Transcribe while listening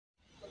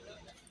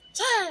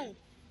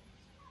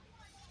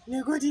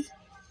Negodi,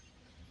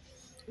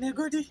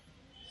 negodi,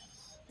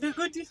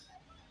 negodi.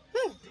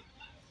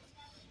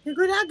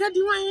 Negodi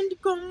agadi wine di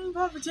come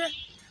bobje.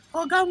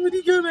 Oga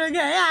mudi go mege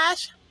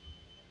yash.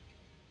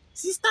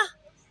 Sister,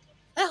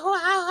 eho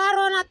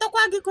haro na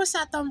tokwa gi ko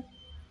satom.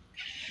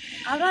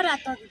 Abada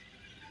togi.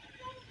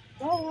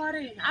 Don't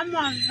worry, I'm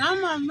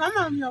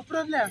on your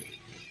problem.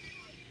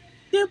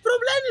 The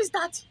problem is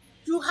that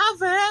you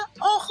have a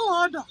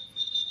odor.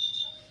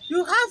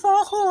 You have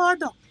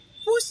odor,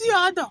 pussy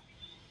odor.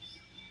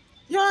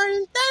 Your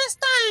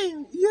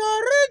intestine,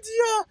 your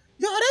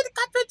red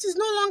carpet is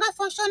no longer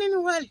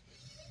functioning well.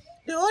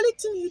 The only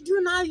thing you do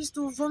now is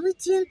to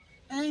vomiting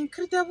and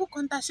incredible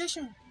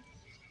conversation.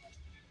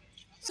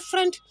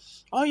 Friend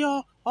or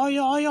your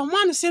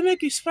man say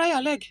make you spray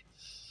your leg.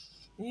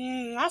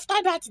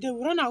 After that they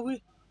will run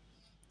away.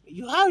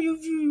 You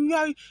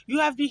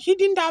have been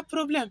hiding that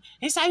problem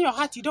inside your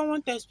heart. You don't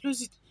want to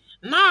expose it.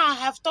 Now I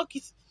have talked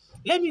it.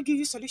 Let me give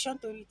you solution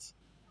to it.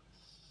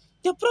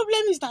 The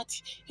problem is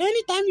that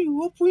anytime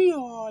you open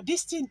your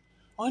this thing,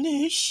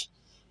 unleash,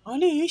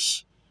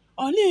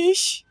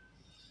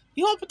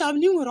 you open up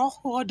new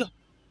order.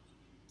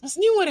 It's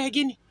new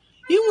again.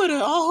 You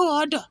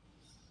order.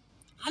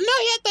 I'm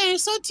not here to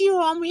insult you.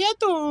 I'm here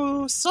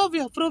to solve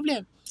your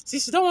problem.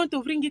 Since you don't want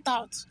to bring it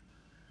out.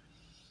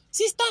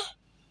 Sister,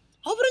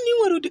 open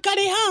new to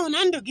carry her on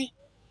and again.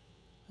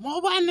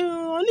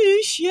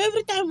 Unleash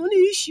every time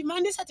unleash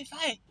man is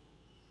certified.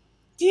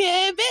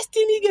 The best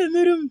thing you can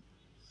do.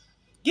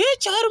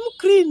 Get your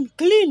clean.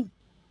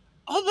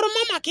 Over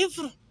mama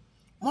kefru.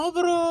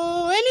 Over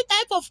any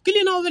type of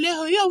clean over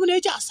there, you will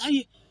just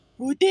say,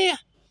 "Would there?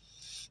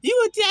 You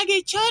would take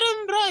a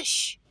charm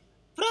brush.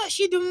 Brush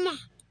it, ma.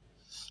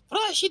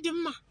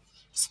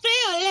 Spray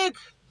your leg.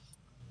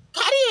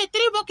 Carry a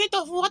 3 bucket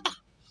of water.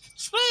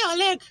 Spray your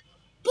leg.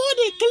 Pour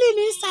the clean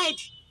inside.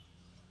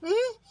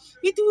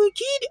 It will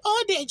kill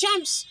all the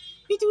germs.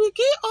 It will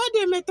kill all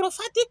the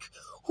metrophatic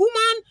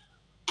human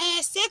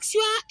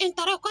sexual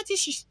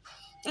intercourse.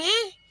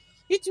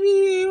 It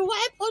will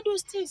wipe all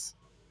those things.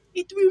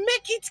 It will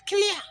make it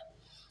clear.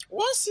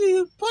 Once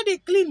you pour the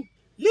clean,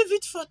 leave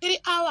it for 3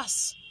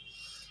 hours.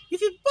 If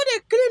you put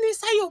the clean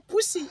inside your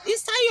pussy,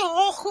 inside your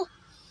ojo,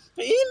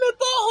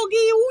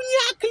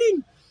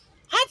 clean.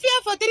 Have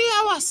here for 3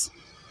 hours.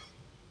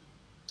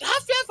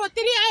 Have here for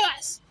 3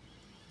 hours.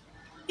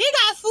 You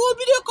got full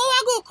video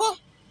go.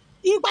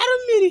 You got a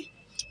minute.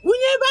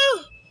 Unye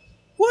ba,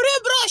 wore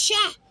brush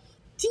ya.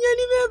 Tinye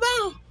ni me ba.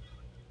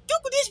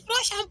 Took this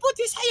brush and put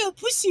inside your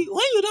pussy.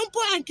 When you don't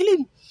pour and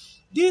clean,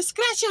 they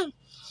scratch them.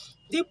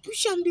 They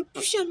push them.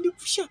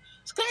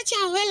 Scratch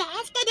them well.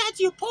 After that,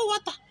 you pour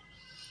water.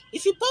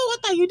 If you pour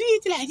water, you do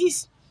it like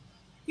this.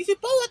 If you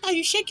pour water,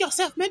 you shake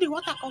yourself. Make the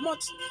water come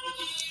out.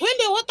 When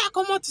the water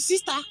come out,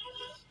 sister,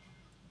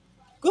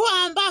 go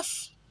and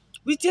bath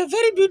with a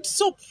very good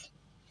soap.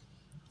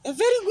 A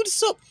very good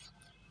soap.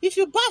 If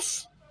you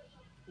bath,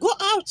 go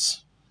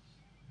out.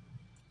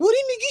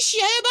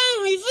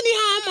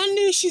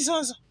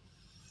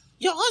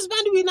 Your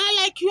husband will not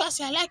like you as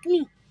you like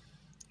me.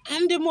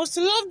 I'm the most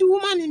loved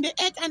woman in the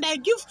earth, and I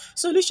give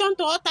solution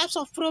to all types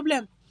of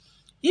problem.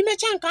 You may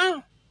change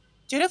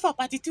for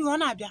party 2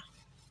 on Abia.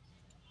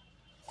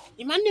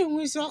 You man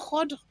is a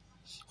hot.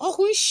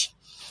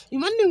 You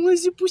man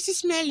is pussy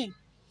smelling.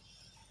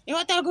 You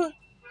want to go?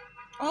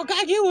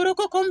 Ogagi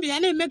Uroko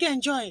Combiane make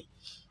enjoy.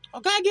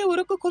 Ogagi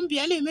Uroko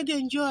Combiane make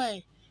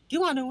enjoy.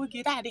 You want to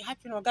get out the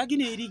happy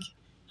Ogagine rig.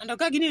 And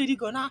Ogagine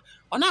rig on our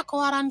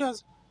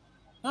coarandos.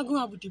 Not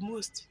going to be the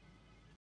most.